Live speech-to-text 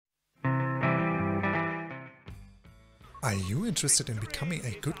Are you interested in becoming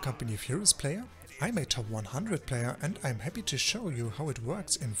a good Company of Heroes player? I'm a top 100 player and I'm happy to show you how it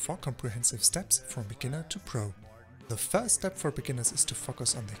works in 4 comprehensive steps from beginner to pro. The first step for beginners is to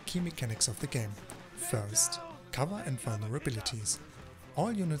focus on the key mechanics of the game. First, cover and vulnerabilities.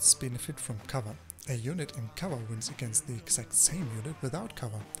 All units benefit from cover. A unit in cover wins against the exact same unit without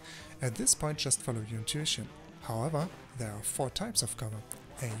cover. At this point, just follow your intuition. However, there are 4 types of cover.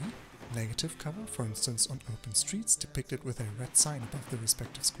 A. Negative cover, for instance on open streets depicted with a red sign above the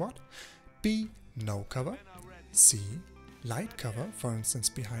respective squad. B. No cover. C. Light cover, for instance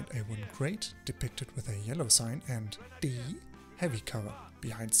behind a wooden crate depicted with a yellow sign. And D. Heavy cover,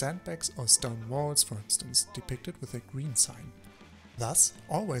 behind sandbags or stone walls, for instance depicted with a green sign. Thus,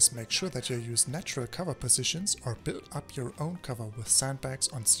 always make sure that you use natural cover positions or build up your own cover with sandbags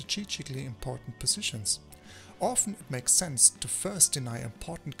on strategically important positions. Often it makes sense to first deny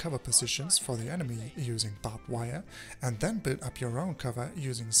important cover positions for the enemy using barbed wire and then build up your own cover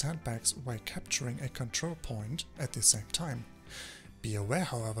using sandbags while capturing a control point at the same time. Be aware,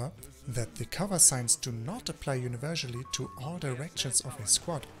 however, that the cover signs do not apply universally to all directions of a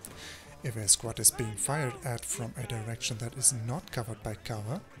squad. If a squad is being fired at from a direction that is not covered by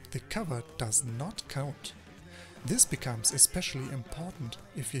cover, the cover does not count. This becomes especially important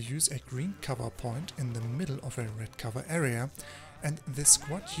if you use a green cover point in the middle of a red cover area and the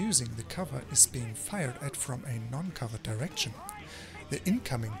squad using the cover is being fired at from a non-covered direction. The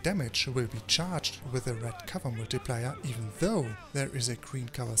incoming damage will be charged with a red cover multiplier even though there is a green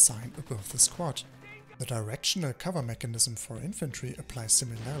cover sign above the squad. The directional cover mechanism for infantry applies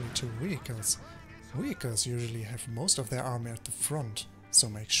similarly to vehicles. Vehicles usually have most of their armor at the front, so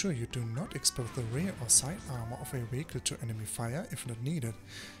make sure you do not expose the rear or side armor of a vehicle to enemy fire if not needed.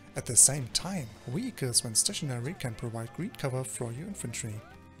 At the same time, vehicles when stationary can provide green cover for your infantry.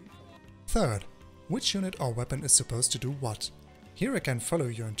 Third, which unit or weapon is supposed to do what? Here again follow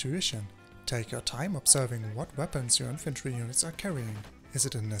your intuition. Take your time observing what weapons your infantry units are carrying. Is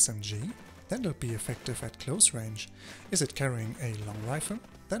it an SMG? Then it'll be effective at close range. Is it carrying a long rifle?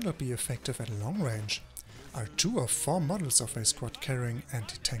 Then it'll be effective at long range. Are 2 or 4 models of a squad carrying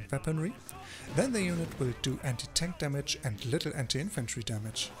anti-tank weaponry? Then the unit will do anti-tank damage and little anti-infantry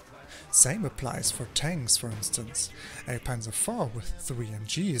damage. Same applies for tanks, for instance. A Panzer IV with 3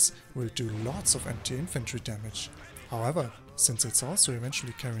 MGs will do lots of anti-infantry damage. However, since it's also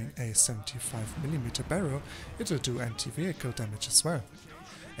eventually carrying a 75mm barrel, it'll do anti-vehicle damage as well.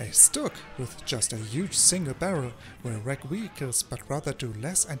 A Stuk with just a huge single barrel will wreck vehicles but rather do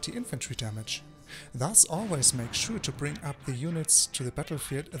less anti-infantry damage. Thus always make sure to bring up the units to the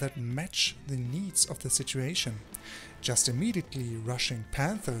battlefield that match the needs of the situation. Just immediately rushing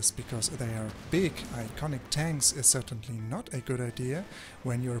Panthers because they are big, iconic tanks is certainly not a good idea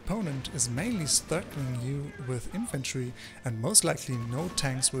when your opponent is mainly threatening you with infantry and most likely no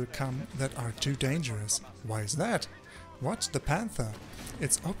tanks will come that are too dangerous. Why is that? Watch the Panther,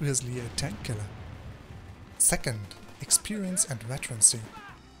 it's obviously a tank killer. Second, experience and veterancy.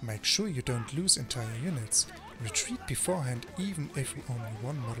 Make sure you don't lose entire units. Retreat beforehand even if only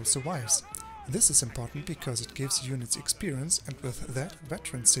one model survives. This is important because it gives units experience and with that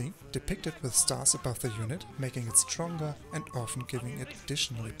veterancy depicted with stars above the unit, making it stronger and often giving it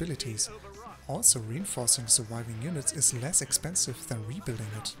additional abilities. Also reinforcing surviving units is less expensive than rebuilding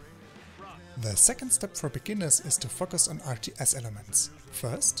it. The second step for beginners is to focus on RTS elements.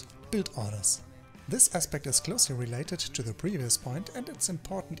 First, build orders. This aspect is closely related to the previous point and it's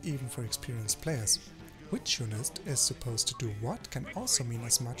important even for experienced players. Which unit is supposed to do what can also mean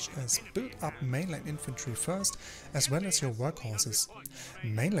as much as build up mainline infantry first as well as your workhorses.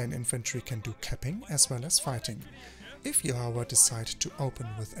 Mainline infantry can do capping as well as fighting. If you however decide to open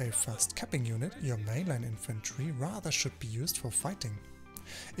with a fast capping unit, your mainline infantry rather should be used for fighting.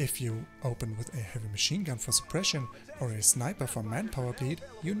 If you open with a heavy machine gun for suppression or a sniper for manpower bleed,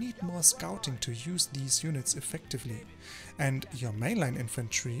 you need more scouting to use these units effectively. And your mainline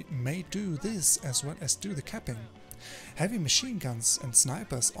infantry may do this as well as do the capping. Heavy machine guns and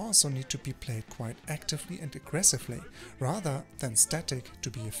snipers also need to be played quite actively and aggressively, rather than static to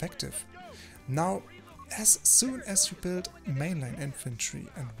be effective. Now, as soon as you build mainline infantry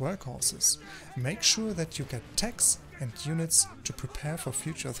and workhorses, make sure that you get techs and units to prepare for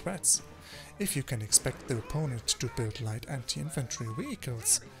future threats. If you can expect the opponent to build light anti-infantry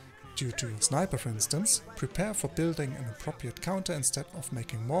vehicles, due to your sniper for instance, prepare for building an appropriate counter instead of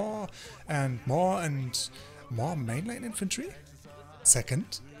making more mainline infantry.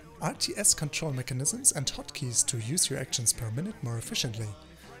 Second, RTS control mechanisms and hotkeys to use your actions per minute more efficiently.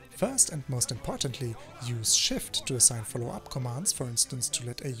 First and most importantly, use Shift to assign follow-up commands, for instance to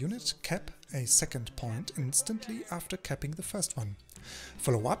let a unit cap a second point instantly after capping the first one.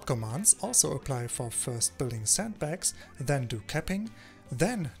 Follow-up commands also apply for first building sandbags, then do capping,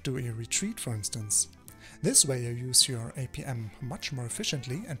 then do a retreat for instance. This way you use your APM much more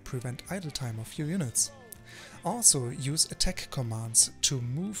efficiently and prevent idle time of your units. Also use attack commands to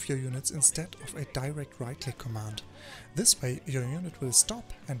move your units instead of a direct right-click command. This way your unit will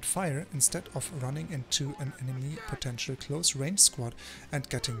stop and fire instead of running into an enemy potential close range squad and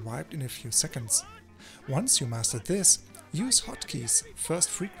getting wiped in a few seconds. Once you master this, use hotkeys, first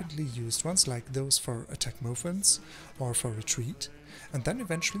frequently used ones like those for attack movements or for retreat, and then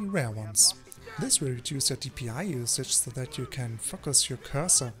eventually rare ones. This will reduce your DPI usage so that you can focus your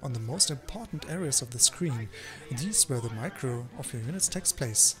cursor on the most important areas of the screen, these where the micro of your units takes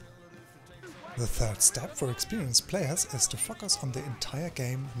place. The third step for experienced players is to focus on the entire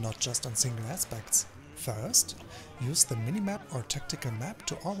game, not just on single aspects. First, use the minimap or tactical map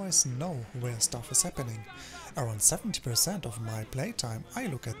to always know where stuff is happening. Around 70% of my playtime I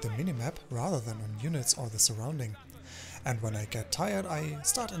look at the minimap rather than on units or the surrounding. And when I get tired I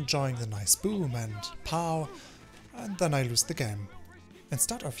start enjoying the nice boom and pow, and then I lose the game.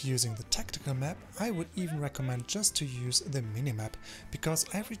 Instead of using the tactical map, I would even recommend just to use the minimap, because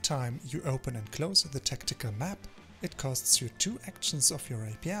every time you open and close the tactical map, it costs you 2 actions of your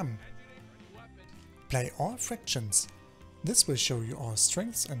APM. Play all fractions. This will show you all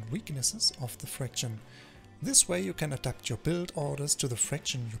strengths and weaknesses of the fraction. This way you can adapt your build orders to the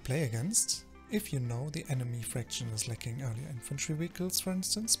fraction you play against. If you know the enemy fraction is lacking early infantry vehicles for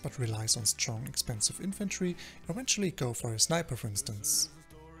instance, but relies on strong expensive infantry, eventually go for a sniper for instance.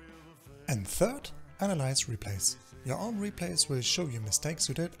 And third, analyze replays. Your own replays will show you mistakes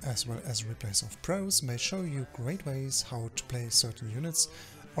you did, as well as replays of pros may show you great ways how to play certain units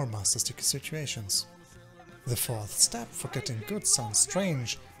or master sticky situations. The fourth step for getting good sounds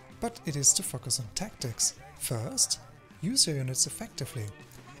strange, but it is to focus on tactics. First, use your units effectively.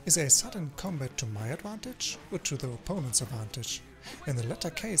 Is a sudden combat to my advantage or to the opponent's advantage? In the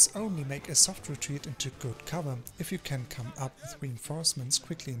latter case, only make a soft retreat into good cover if you can come up with reinforcements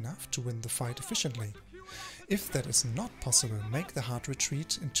quickly enough to win the fight efficiently. If that is not possible, make the hard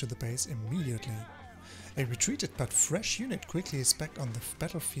retreat into the base immediately. A retreated but fresh unit quickly is back on the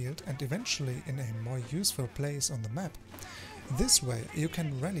battlefield and eventually in a more useful place on the map. This way you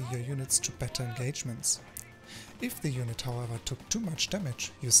can rally your units to better engagements. If the unit however took too much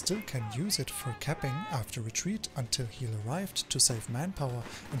damage, you still can use it for capping after retreat until heal arrived to save manpower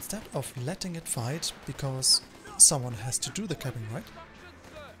instead of letting it fight, because someone has to do the capping, right?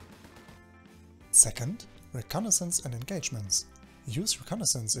 Second, reconnaissance and engagements. Use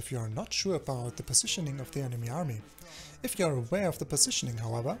reconnaissance if you are not sure about the positioning of the enemy army. If you are aware of the positioning,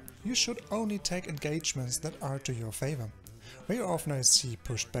 however, you should only take engagements that are to your favor. Very often I see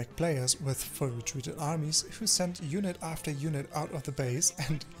pushed back players with full retreated armies who send unit after unit out of the base,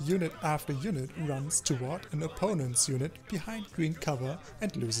 and unit after unit runs toward an opponent's unit behind green cover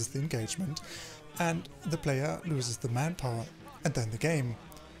and loses the engagement, and the player loses the manpower and then the game.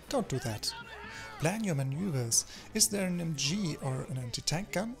 Don't do that. Plan your maneuvers. Is there an MG or an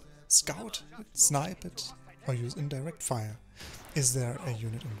anti-tank gun? Scout it, snipe it, or use indirect fire. Is there a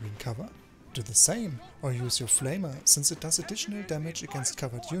unit in green cover? Do the same, or use your flamer, since it does additional damage against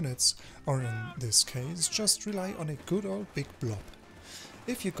covered units, or in this case just rely on a good old big blob.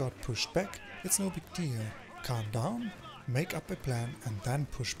 If you got pushed back, it's no big deal. Calm down, make up a plan and then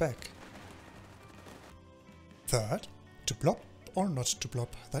push back. Third, to blob or not to blob,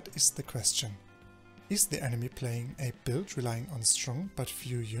 that is the question. Is the enemy playing a build relying on strong but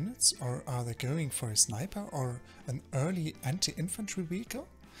few units, or are they going for a sniper or an early anti-infantry vehicle?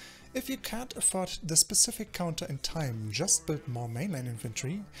 If you can't afford the specific counter in time, just build more mainline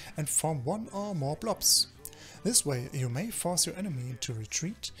infantry and form one or more blobs. This way you may force your enemy into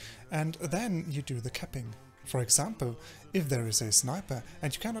retreat and then you do the capping. For example, if there is a sniper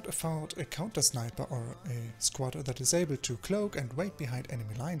and you cannot afford a counter sniper or a squad that is able to cloak and wait behind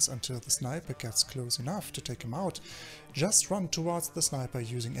enemy lines until the sniper gets close enough to take him out, just run towards the sniper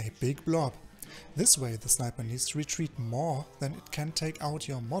using a big blob. This way the sniper needs to retreat more than it can take out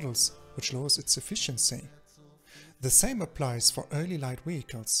your models, which lowers its efficiency. The same applies for early light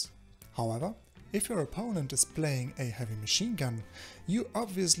vehicles. However, if your opponent is playing a heavy machine gun, you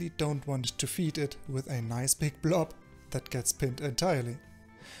obviously don't want to feed it with a nice big blob that gets pinned entirely.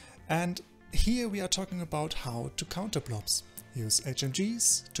 And here we are talking about how to counter blobs. Use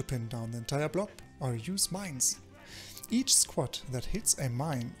HMGs to pin down the entire blob, or use mines. Each squad that hits a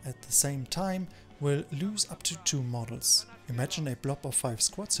mine at the same time will lose up to 2 models. Imagine a blob of 5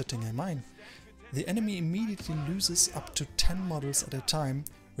 squads hitting a mine. The enemy immediately loses up to 10 models at a time,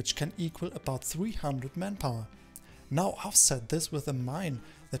 which can equal about 300 manpower. Now offset this with a mine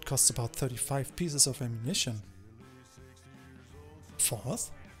that costs about 35 pieces of ammunition.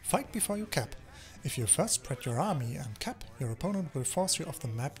 Fourth, fight before you cap. If you first spread your army and cap, your opponent will force you off the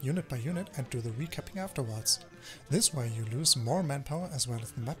map unit by unit and do the recapping afterwards. This way you lose more manpower as well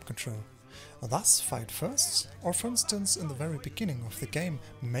as the map control. Thus fight first, or for instance in the very beginning of the game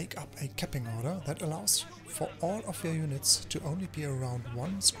make up a capping order that allows for all of your units to only be around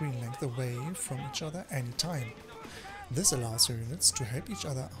 1 screen length away from each other anytime. This allows your units to help each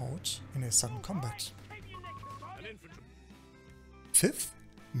other out in a sudden combat. Fifth,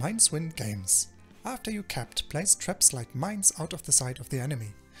 mines win games. After you capped, place traps like mines out of the sight of the enemy.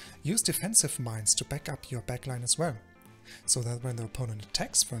 Use defensive mines to back up your backline as well, so that when the opponent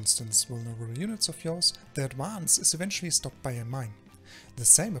attacks, for instance, vulnerable units of yours, the advance is eventually stopped by a mine. The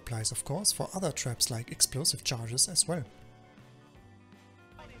same applies of course for other traps like explosive charges as well.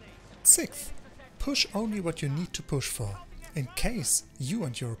 Sixth, push only what you need to push for. In case you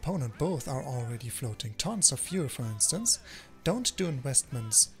and your opponent both are already floating tons of fuel, for instance, don't do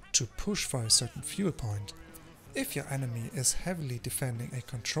investments to push for a certain fuel point. If your enemy is heavily defending a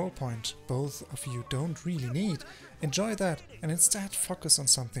control point both of you don't really need, enjoy that and instead focus on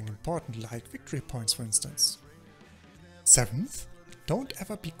something important like victory points, for instance. Seventh, don't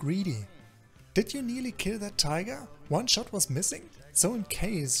ever be greedy. Did you nearly kill that tiger? One shot was missing? So in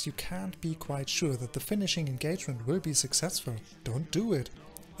case you can't be quite sure that the finishing engagement will be successful, don't do it.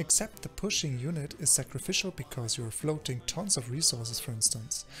 Except the pushing unit is sacrificial because you're floating tons of resources, for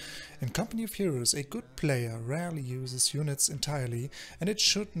instance. In Company of Heroes, a good player rarely uses units entirely, and it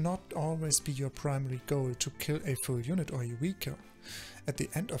should not always be your primary goal to kill a full unit or a weaker. At the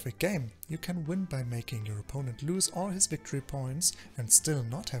end of a game, you can win by making your opponent lose all his victory points and still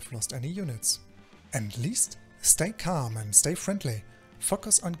not have lost any units. And least, stay calm and stay friendly.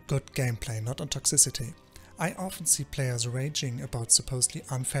 Focus on good gameplay, not on toxicity. I often see players raging about supposedly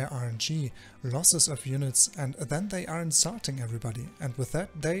unfair RNG, losses of units, and then they are insulting everybody, and with that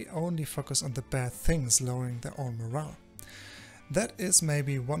they only focus on the bad things, lowering their own morale. That is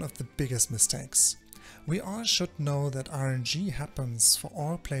maybe one of the biggest mistakes. We all should know that RNG happens for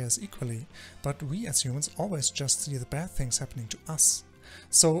all players equally, but we as humans always just see the bad things happening to us.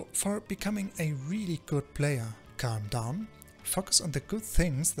 So for becoming a really good player, calm down. Focus on the good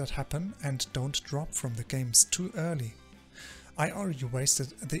things that happen and don't drop from the games too early. I already wasted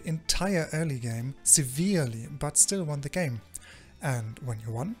the entire early game severely, but still won the game. And when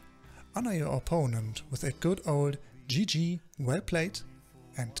you won, honor your opponent with a good old GG, well played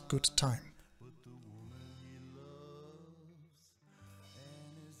and good time.